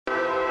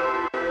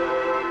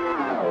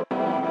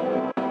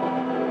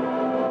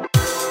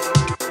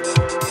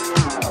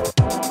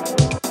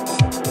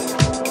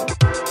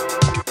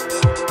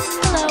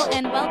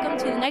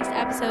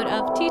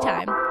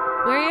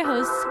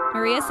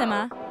Maria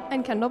Sima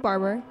and Kendall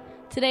Barber.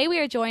 Today we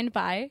are joined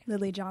by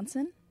Lily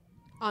Johnson,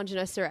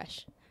 Anjana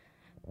Suresh.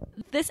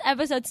 This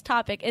episode's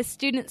topic is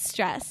student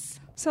stress.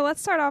 So let's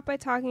start off by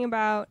talking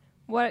about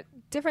what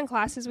different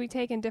classes we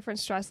take and different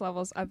stress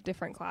levels of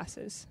different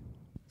classes.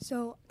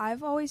 So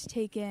I've always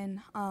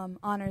taken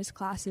honors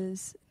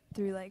classes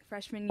through like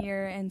freshman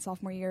year and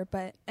sophomore year,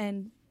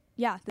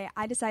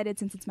 I decided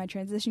since it's my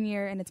transition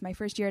year and it's my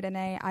first year at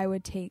NA, I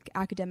would take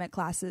academic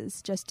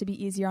classes just to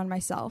be easier on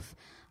myself.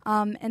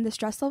 And the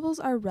stress levels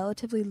are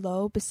relatively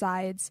low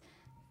besides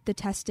the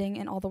testing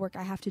and all the work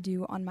I have to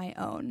do on my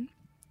own.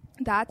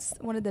 That's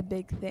one of the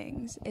big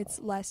things.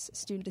 It's less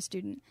student to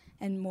student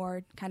and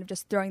more kind of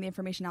just throwing the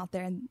information out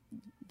there and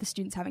the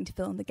students having to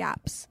fill in the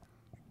gaps.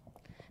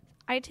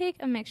 I take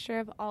a mixture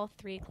of all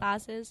three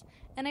classes,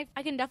 and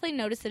I can definitely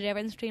notice the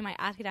difference between my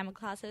academic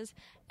classes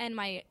and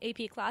my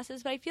AP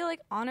classes, but I feel like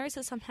honors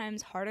is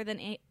sometimes harder than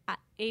AP.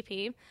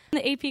 The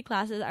AP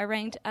classes are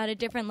ranked at a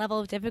different level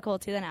of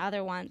difficulty than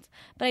other ones,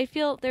 but I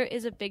feel there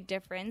is a big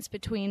difference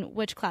between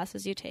which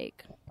classes you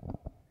take.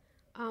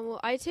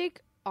 I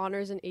take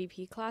honors and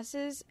AP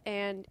classes,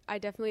 and I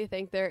definitely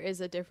think there is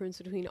a difference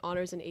between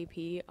honors and AP.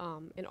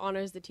 In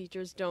honors, the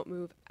teachers don't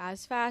move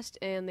as fast,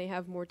 and they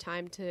have more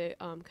time to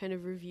kind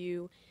of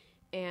review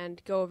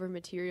and go over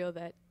material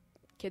that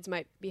kids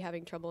might be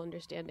having trouble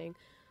understanding.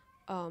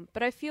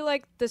 But I feel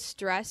like the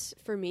stress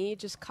for me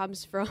just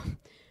comes from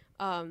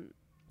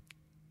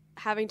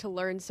having to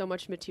learn so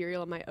much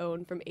material on my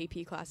own from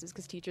AP classes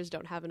because teachers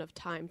don't have enough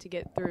time to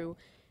get through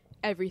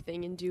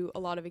everything and do a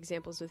lot of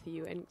examples with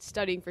you, and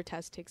studying for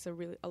tests takes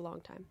a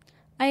long time.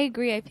 I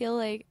agree. I feel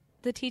like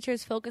the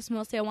teachers focus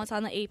mostly on what's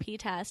on the AP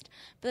test,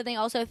 but then they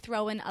also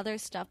throw in other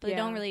stuff, but they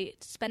don't really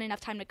spend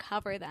enough time to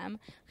cover them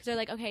because they're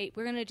like, okay,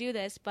 we're going to do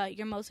this, but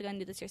you're mostly going to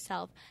do this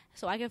yourself,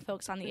 so I can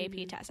focus on the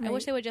AP test. Right. I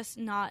wish they would just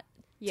not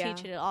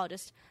teach it at all,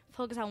 just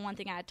focus on one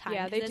thing at a time.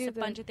 Yeah, there's a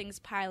bunch of things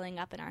piling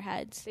up in our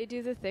heads. They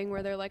do the thing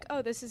where they're like,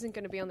 oh, this isn't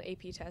going to be on the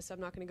AP test, so I'm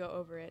not going to go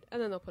over it,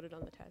 and then they'll put it on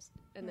the test,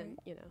 and then,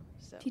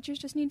 so. Teachers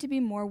just need to be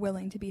more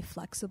willing to be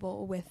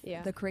flexible with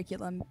the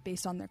curriculum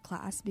based on their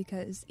class,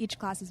 because each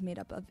class is made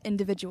up of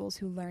individuals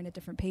who learn at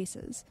different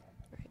paces.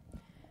 Right.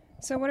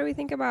 So what do we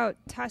think about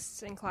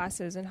tests in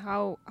classes, and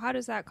how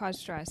does that cause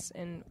stress,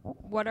 and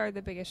what are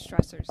the biggest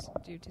stressors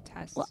due to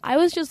tests? Well, I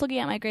was just looking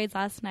at my grades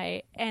last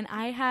night, and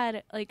I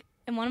had,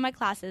 in one of my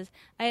classes,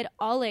 I had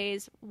all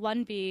A's,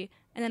 1 B,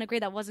 and then a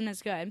grade that wasn't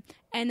as good,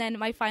 and then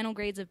my final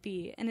grade's a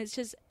B. And it's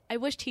just, I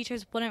wish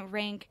teachers wouldn't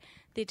rank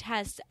the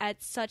tests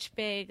at such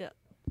big,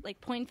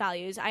 point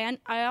values. I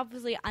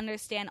obviously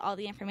understand all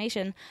the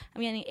information.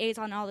 I'm getting A's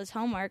on all this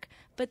homework,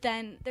 but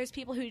then there's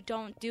people who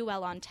don't do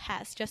well on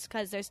tests just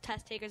because there's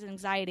test takers and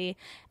anxiety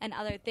and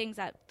other things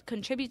that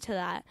contribute to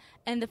that.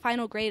 And the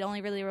final grade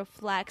only really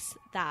reflects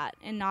that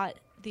and not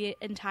the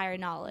entire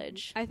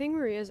knowledge. I think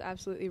Maria is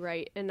absolutely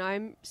right, and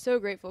I'm so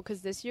grateful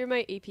because this year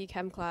my AP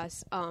Chem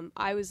class,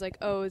 I was like,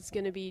 oh, it's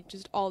going to be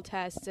just all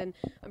tests, and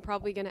I'm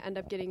probably going to end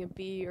up getting a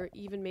B or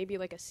even maybe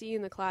a C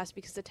in the class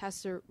because the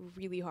tests are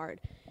really hard.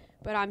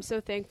 But I'm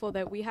so thankful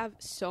that we have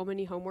so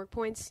many homework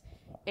points,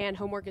 and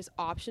homework is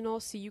optional,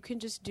 so you can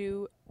just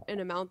do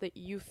an amount that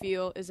you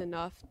feel is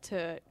enough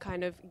to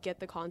kind of get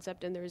the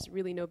concept, and there's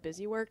really no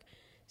busy work.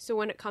 So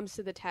when it comes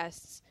to the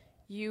tests,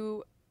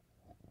 you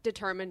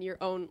determine your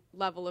own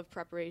level of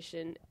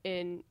preparation,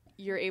 and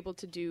you're able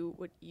to do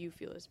what you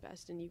feel is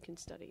best, and you can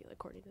study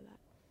according to that.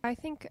 I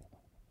think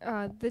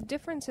the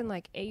difference in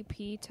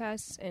AP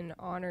tests and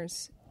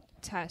honors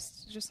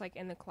tests, just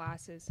in the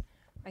classes,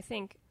 I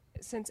think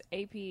since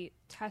AP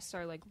tests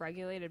are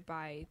regulated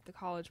by the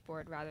College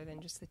Board rather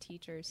than just the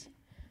teachers,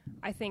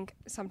 I think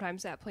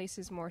sometimes that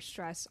places more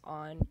stress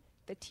on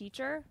the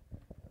teacher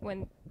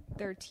when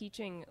they're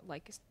teaching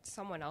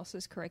someone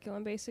else's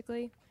curriculum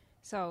basically.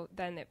 So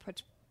then it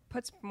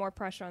puts more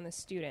pressure on the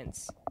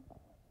students.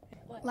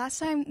 Last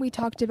time we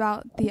talked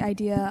about the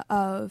idea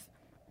of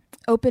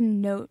open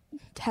note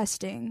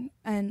testing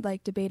and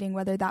debating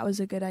whether that was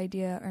a good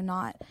idea or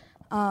not,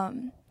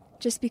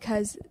 just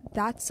because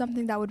that's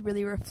something that would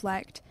really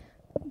reflect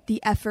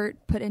the effort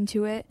put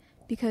into it,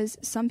 because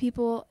some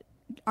people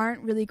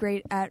aren't really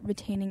great at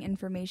retaining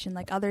information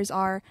like others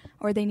are,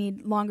 or they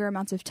need longer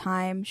amounts of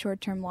time,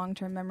 short-term,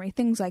 long-term memory,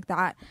 things like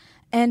that.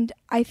 And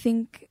I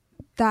think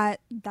that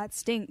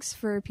stinks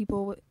for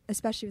people,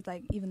 especially with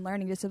even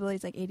learning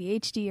disabilities like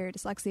ADHD or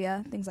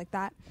dyslexia, things like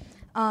that.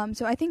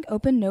 So I think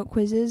open note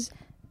quizzes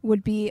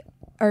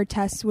or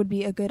tests would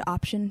be a good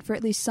option for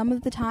at least some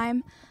of the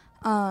time,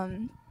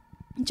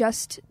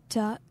 just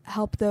to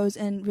help those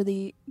and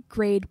really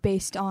grade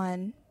based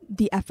on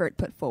the effort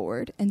put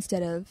forward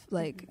instead of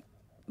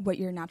what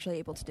you're naturally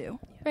able to do.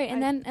 Right,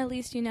 and then at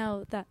least you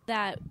know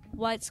that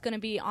what's going to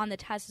be on the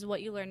test is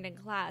what you learned in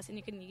class, and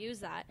you can use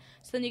that.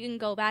 So then you can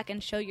go back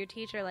and show your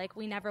teacher, like,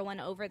 we never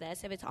went over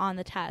this if it's on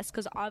the test,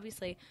 because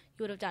obviously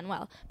you would have done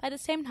well. But at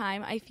the same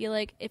time, I feel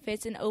like if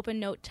it's an open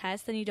note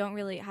test, then you don't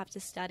really have to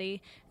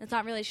study. It's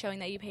not really showing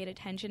that you paid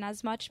attention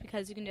as much,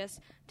 because you can just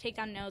take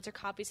down notes or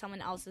copy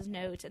someone else's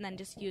notes and then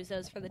just use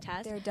those for the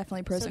test. There are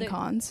definitely pros and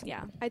cons.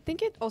 Yeah. I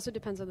think it also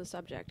depends on the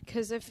subject,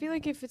 because I feel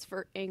like if it's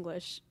for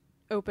English,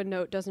 open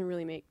note doesn't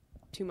really make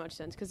too much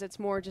sense, because it's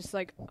more just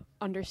like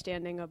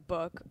understanding a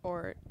book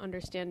or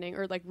understanding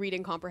or like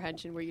reading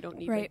comprehension, where you don't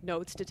need like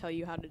notes to tell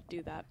you how to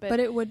do that. But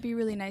it would be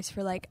really nice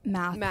for like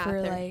math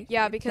for like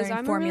because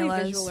I'm formulas. a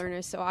really visual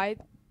learner, so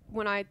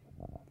when I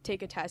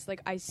take a test,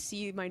 like I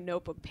see my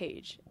notebook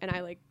page and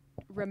I like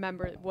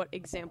remember what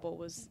example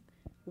was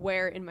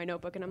where in my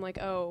notebook, and I'm like,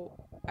 oh,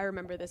 I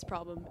remember this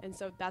problem, and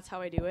so that's how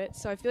I do it.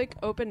 So I feel like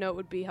open note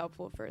would be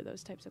helpful for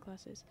those types of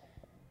classes.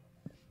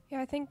 Yeah,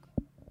 I think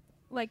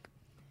like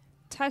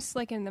tests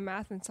like in the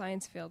math and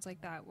science fields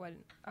like that, when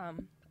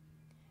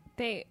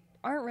they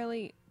aren't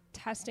really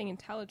testing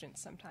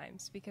intelligence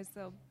sometimes, because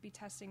they'll be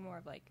testing more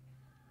of like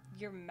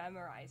your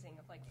memorizing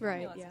of like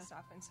formulas and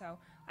stuff. And so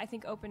I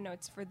think open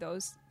notes for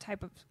those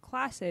type of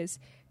classes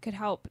could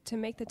help to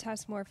make the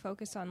test more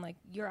focused on like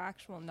your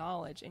actual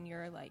knowledge and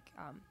your like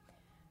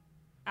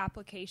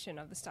application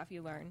of the stuff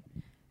you learn,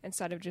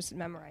 instead of just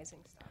memorizing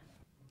stuff.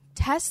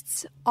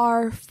 Tests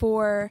are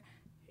for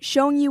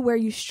showing you where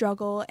you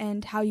struggle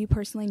and how you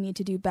personally need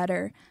to do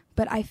better.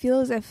 But I feel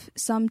as if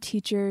some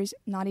teachers,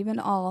 not even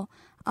all,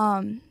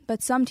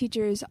 but some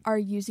teachers are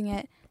using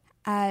it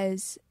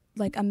as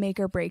like a make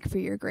or break for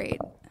your grade.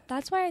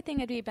 That's why I think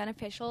it'd be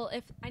beneficial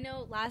if, I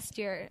know last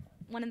year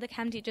one of the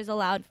chem teachers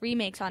allowed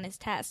remakes on his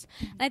test.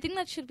 And I think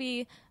that should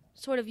be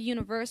sort of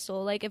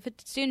universal. Like if a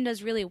student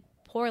does really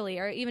poorly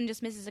or even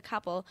just misses a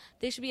couple,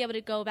 they should be able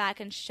to go back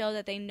and show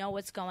that they know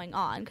what's going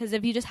on. Because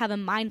if you just have a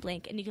mind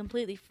blank and you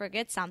completely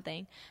forget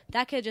something,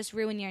 that could just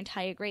ruin your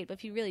entire grade. But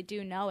if you really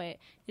do know it,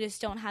 you just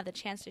don't have the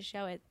chance to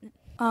show it.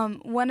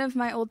 One of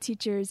my old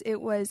teachers, it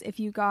was if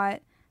you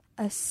got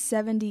a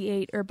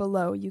 78 or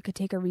below, you could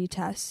take a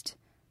retest.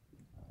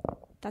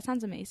 That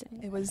sounds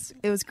amazing. It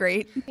was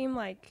great. Seem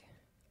like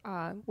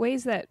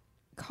ways that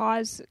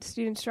cause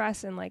student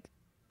stress, and like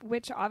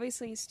which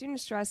obviously student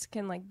stress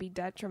can like be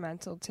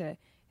detrimental to,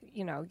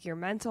 you know, your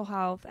mental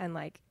health and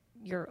like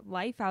your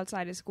life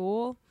outside of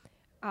school.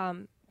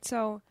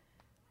 So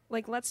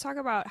like let's talk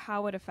about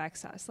how it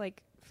affects us.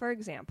 Like for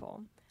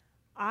example,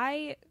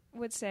 I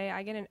would say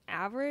I get an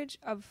average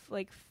of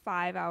like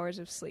 5 hours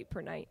of sleep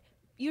per night.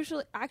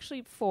 Usually,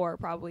 actually 4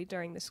 probably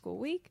during the school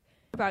week.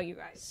 What about you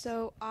guys?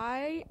 So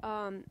I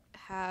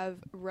have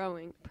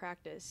rowing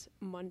practice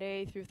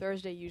Monday through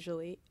Thursday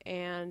usually,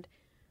 and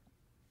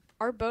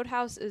our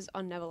boathouse is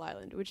on Neville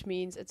Island, which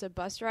means it's a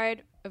bus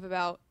ride of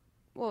about,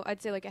 well,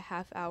 I'd say like a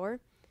half hour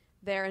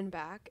there and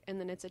back, and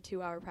then it's a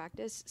 2-hour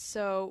practice.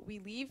 So we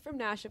leave from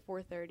Nash at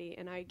 4:30,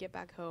 and I get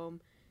back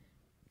home,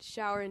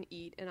 shower and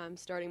eat, and I'm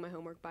starting my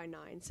homework by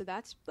 9. So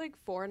that's like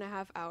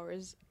 4.5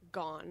 hours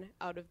gone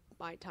out of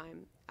my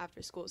time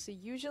after school. So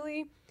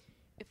usually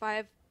if I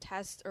have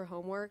tests or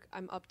homework,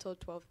 I'm up till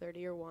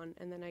 12:30 or 1,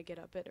 and then I get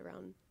up at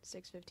around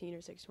 6:15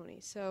 or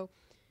 6:20. So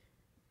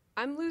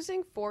I'm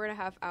losing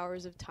 4.5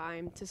 hours of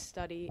time to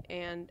study,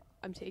 and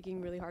I'm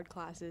taking really hard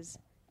classes,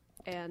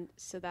 and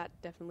so that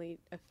definitely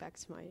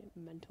affects my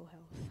mental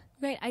health.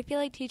 Right. I feel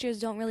like teachers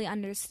don't really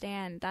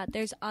understand that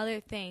there's other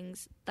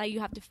things that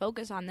you have to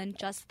focus on than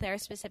just their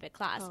specific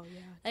class. Oh,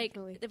 yeah, like,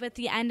 definitely. at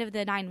the end of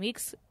the 9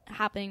 weeks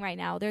happening right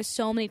now, there's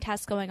so many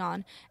tests going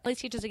on. At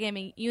least teachers are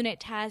giving unit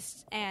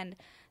tests and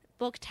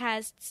book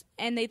tests,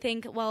 and they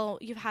think, well,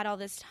 you've had all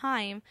this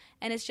time,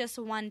 and it's just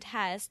one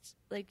test.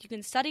 Like, you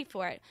can study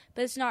for it,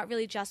 but it's not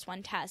really just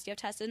one test. You have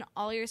tests in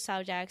all your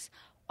subjects,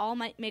 all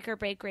make or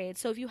break grades.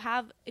 So if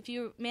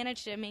you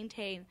manage to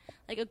maintain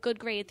like a good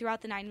grade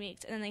throughout the 9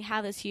 weeks, and then they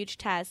have this huge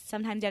test,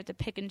 sometimes you have to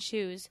pick and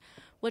choose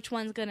which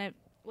one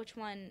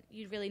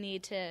you really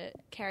need to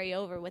carry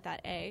over with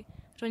that A,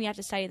 which one you have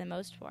to study the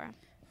most for.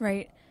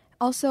 Right.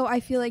 Also,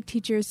 I feel like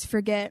teachers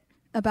forget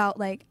about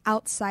like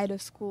outside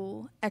of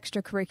school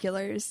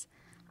extracurriculars,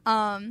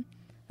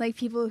 like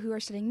people who are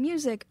studying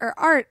music or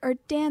art or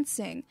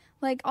dancing.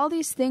 Like all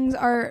these things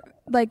are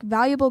like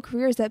valuable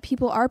careers that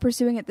people are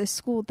pursuing at this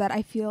school, that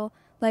I feel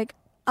like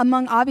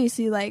among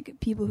obviously like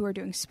people who are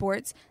doing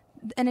sports,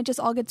 and it just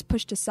all gets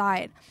pushed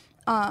aside.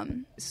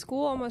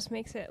 School almost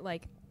makes it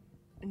like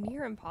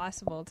near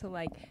impossible to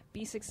like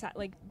be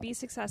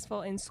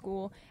successful in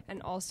school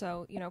and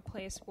also, you know,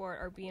 play a sport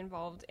or be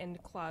involved in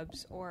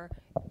clubs or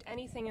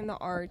anything in the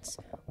arts,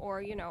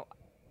 or, you know,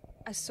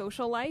 a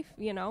social life,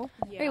 you know.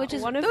 Yeah. Right, which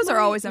is Those are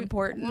always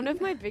important. One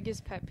of my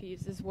biggest pet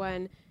peeves is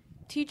when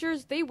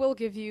teachers, they will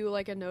give you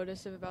like a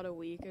notice of about a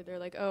week, or they're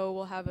like, oh,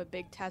 we'll have a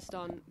big test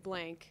on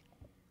blank,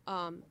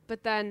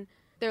 but then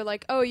they're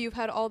like, oh, you've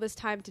had all this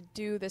time to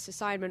do this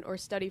assignment or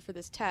study for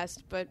this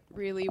test, but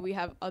really we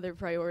have other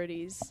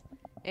priorities.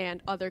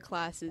 and other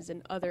classes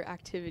and other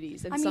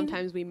activities. And I mean,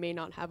 sometimes we may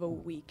not have a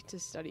week to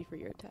study for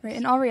your test. Right.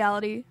 In all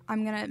reality,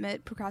 I'm going to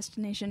admit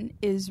procrastination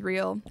is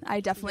real. I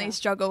definitely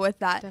struggle with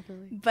that.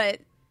 Definitely. But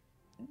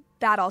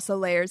that also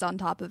layers on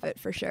top of it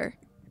for sure.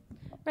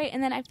 Right,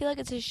 and then I feel like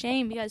it's a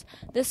shame because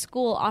this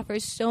school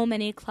offers so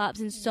many clubs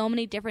and so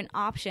many different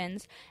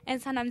options, and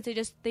sometimes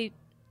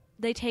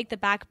they take the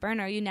back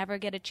burner. You never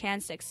get a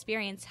chance to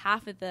experience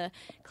half of the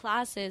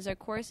classes or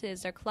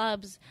courses or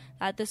clubs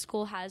that the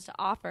school has to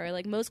offer.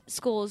 Like, most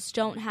schools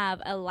don't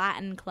have a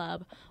Latin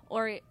club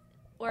or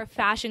a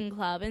fashion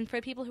club, and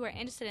for people who are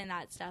interested in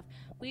that stuff,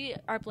 we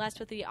are blessed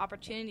with the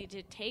opportunity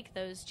to take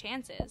those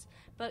chances.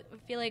 But I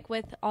feel like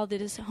with all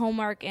this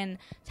homework and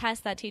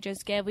tests that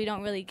teachers give, we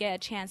don't really get a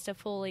chance to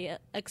fully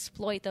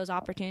exploit those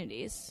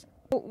opportunities.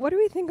 What do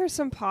we think are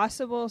some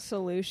possible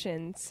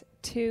solutions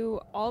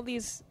to all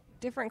these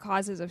different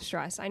causes of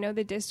stress? I know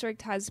the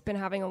district has been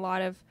having a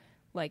lot of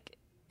like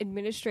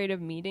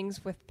administrative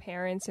meetings with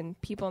parents and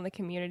people in the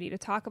community to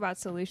talk about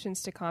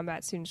solutions to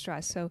combat student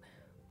stress. So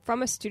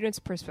from a student's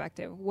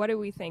perspective, what do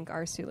we think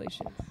are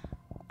solutions?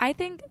 I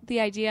think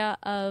the idea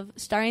of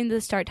starting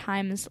the start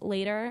times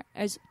later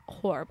is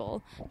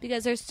horrible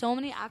because there's so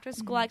many after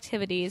school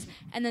activities,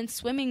 and then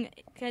swimming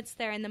gets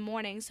there in the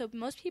morning. So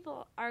most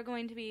people are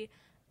going to be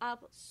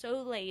up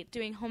so late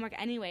doing homework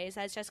anyways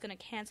that it's just going to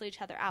cancel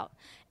each other out.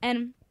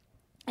 And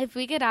if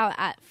we get out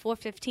at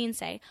 4:15,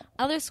 say,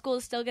 other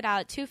schools still get out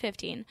at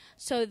 2:15.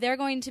 So they're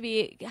going to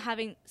be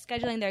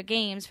scheduling their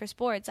games for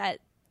sports at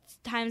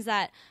times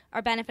that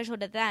are beneficial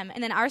to them,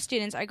 and then our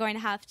students are going to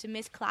have to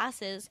miss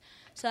classes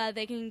so that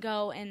they can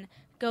go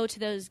to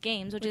those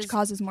games, which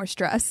causes more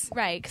stress.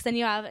 Right, because then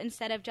you have,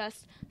 instead of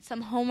just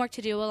some homework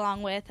to do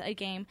along with a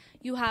game,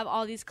 you have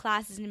all these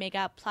classes to make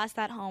up, plus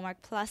that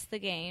homework, plus the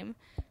game.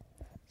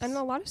 And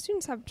a lot of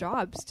students have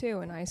jobs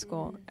too in high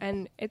school,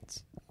 and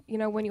it's,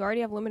 when you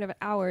already have limited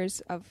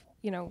hours of,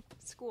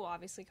 school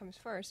obviously comes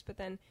first, but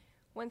then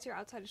once you're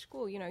outside of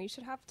school, you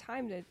should have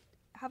time to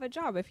have a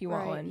job if you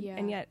want one. Yeah.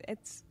 And yet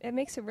it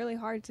makes it really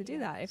hard to do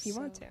that if you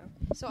want to.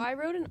 So I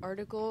wrote an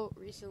article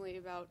recently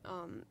about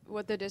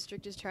what the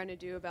district is trying to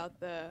do about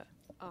the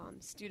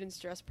student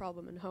stress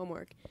problem and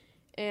homework.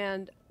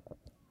 And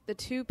the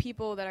two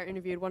people that I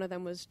interviewed, one of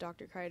them was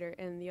Dr. Kreider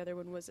and the other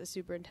one was a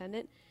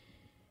superintendent.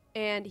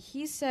 And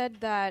he said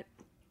that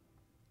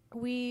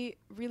we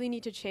really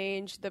need to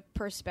change the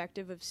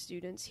perspective of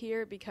students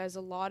here, because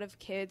a lot of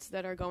kids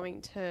that are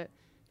going to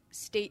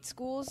state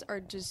schools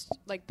are just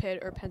like Pitt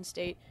or Penn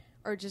State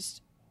are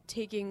just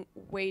taking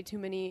way too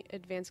many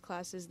advanced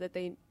classes that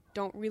they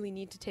don't really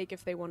need to take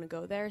if they want to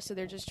go there. So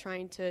they're just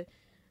trying to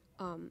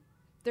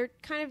they're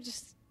kind of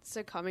just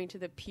succumbing to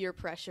the peer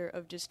pressure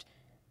of just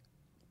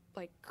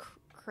like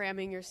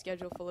cramming your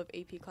schedule full of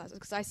AP classes,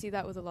 because I see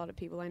that with a lot of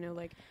people. I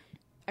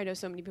know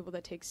so many people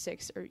that take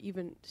 6 or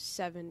even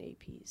 7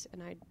 APs,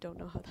 and I don't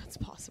know how that's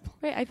possible.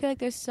 Right, I feel like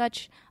there's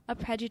such a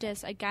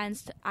prejudice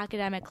against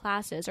academic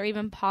classes or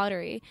even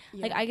pottery.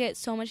 Yeah. Like, I get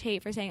so much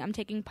hate for saying I'm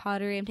taking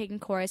pottery, I'm taking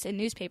chorus, and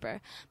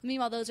newspaper. But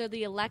meanwhile, those are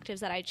the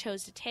electives that I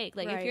chose to take.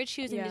 Like, if you're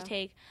choosing to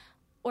take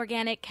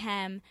organic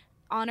chem,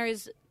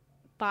 honors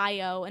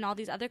bio, and all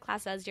these other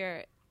classes as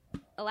your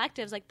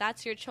electives, like,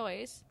 that's your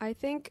choice. I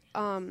think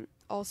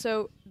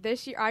also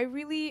this year,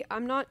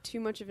 I'm not too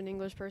much of an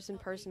English person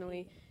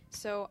personally.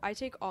 So I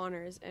take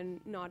honors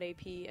and not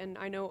AP, and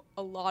I know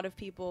a lot of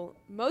people,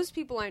 most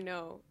people I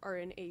know are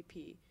in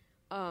AP.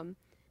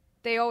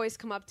 They always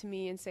come up to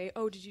me and say,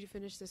 "Oh, did you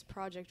finish this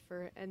project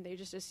and they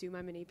just assume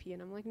I'm in AP,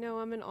 and I'm like,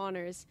 "No, I'm in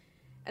honors."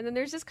 And then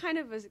there's this kind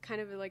of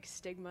a like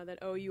stigma that,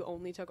 "Oh, you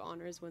only took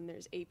honors when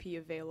there's AP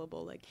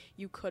available, like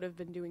you could have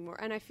been doing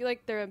more." And I feel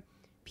like the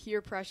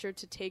peer pressure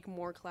to take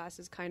more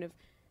classes kind of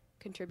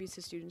contributes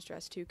to student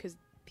stress too, because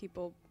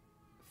people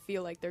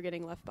feel like they're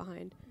getting left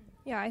behind.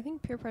 Yeah, I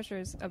think peer pressure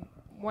is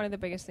one of the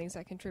biggest things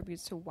that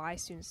contributes to why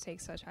students take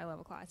such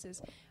high-level classes.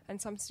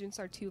 And some students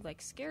are too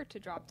scared to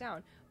drop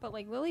down. But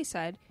like Lily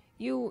said,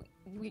 you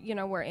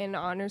were in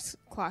honors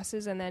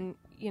classes and then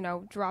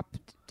dropped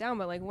down,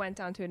 but went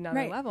down to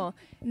another level,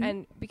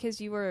 and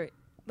because you were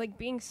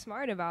being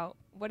smart about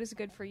what is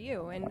good for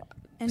you,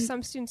 and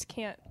some students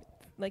can't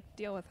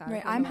deal with that.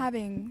 Right, I'm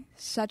having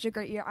such a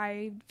great year.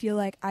 I feel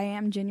like I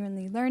am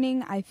genuinely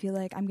learning. I feel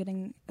like I'm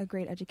getting a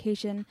great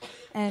education,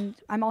 and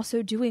I'm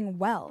also doing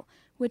well,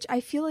 which I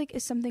feel like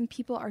is something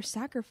people are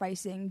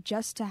sacrificing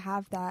just to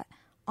have that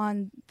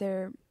on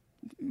their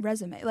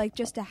resume,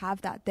 just to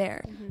have that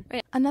there. Mm-hmm.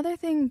 Right. Another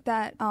thing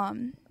that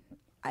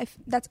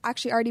that's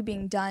actually already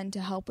being done to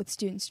help with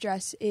student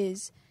stress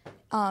is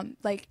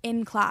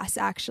in class,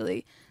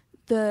 actually.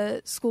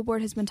 The school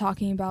board has been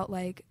talking about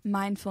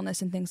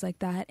mindfulness and things like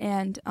that,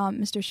 and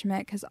Mr.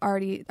 Schmidt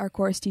our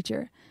chorus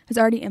teacher, has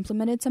already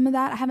implemented some of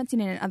that. I haven't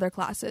seen it in other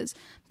classes,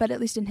 but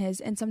at least in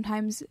his. And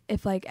sometimes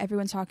if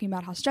everyone's talking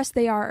about how stressed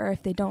they are, or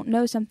if they don't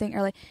know something,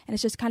 or and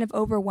it's just kind of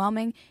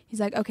overwhelming, he's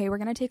like, okay, we're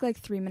gonna take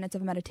 3 minutes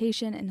of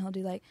meditation, and he'll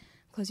do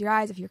close your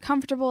eyes if you're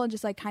comfortable, and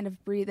just kind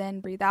of breathe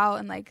in, breathe out,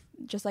 and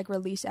just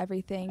release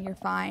everything. You're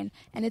fine.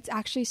 And it's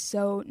actually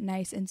so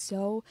nice and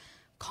so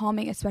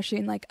calming, especially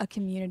in like a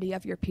community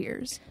of your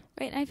peers.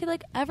 Right, and I feel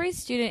like every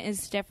student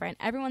is different.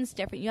 Everyone's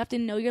different. You have to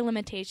know your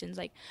limitations.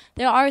 Like,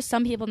 there are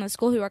some people in the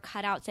school who are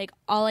cut out to take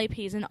all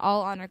APs and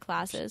all honor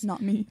classes.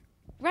 Not me.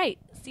 Right.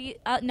 See,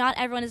 not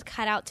everyone is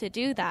cut out to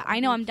do that. I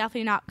know I'm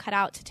definitely not cut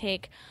out to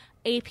take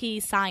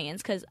AP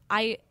science because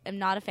I am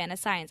not a fan of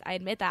science. I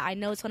admit that. I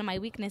know it's one of my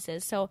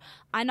weaknesses. So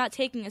I'm not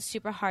taking a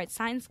super hard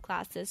science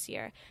class this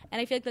year.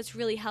 And I feel like that's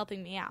really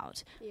helping me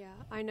out. Yeah,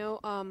 I know.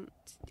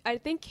 I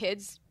think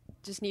kids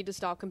just need to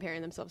stop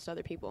comparing themselves to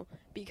other people,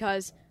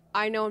 because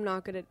I know I'm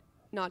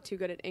not too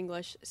good at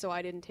English, so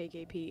I didn't take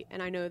AP.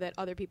 And I know that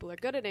other people are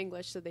good at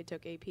English, so they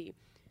took AP.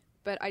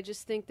 But I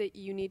just think that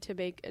you need to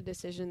make a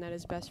decision that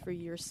is best for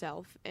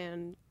yourself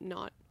and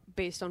not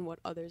based on what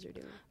others are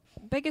doing.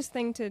 Biggest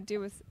thing to do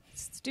with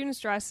student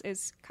stress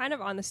is kind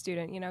of on the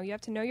student. You know, you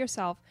have to know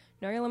yourself,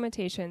 know your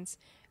limitations,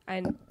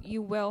 and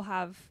you will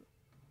have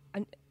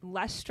a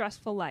less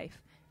stressful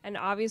life. And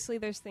obviously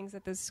there's things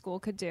that this school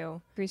could do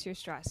to increase your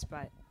stress,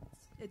 but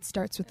it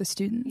starts with the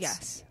students.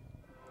 Yes.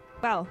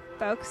 Well,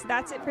 folks,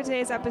 that's it for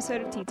today's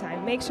episode of Tea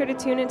Time. Make sure to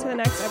tune into the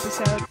next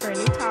episode for a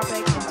new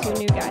topic and 2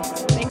 new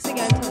guests. Thanks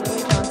again to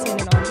Lily Johnson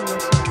and all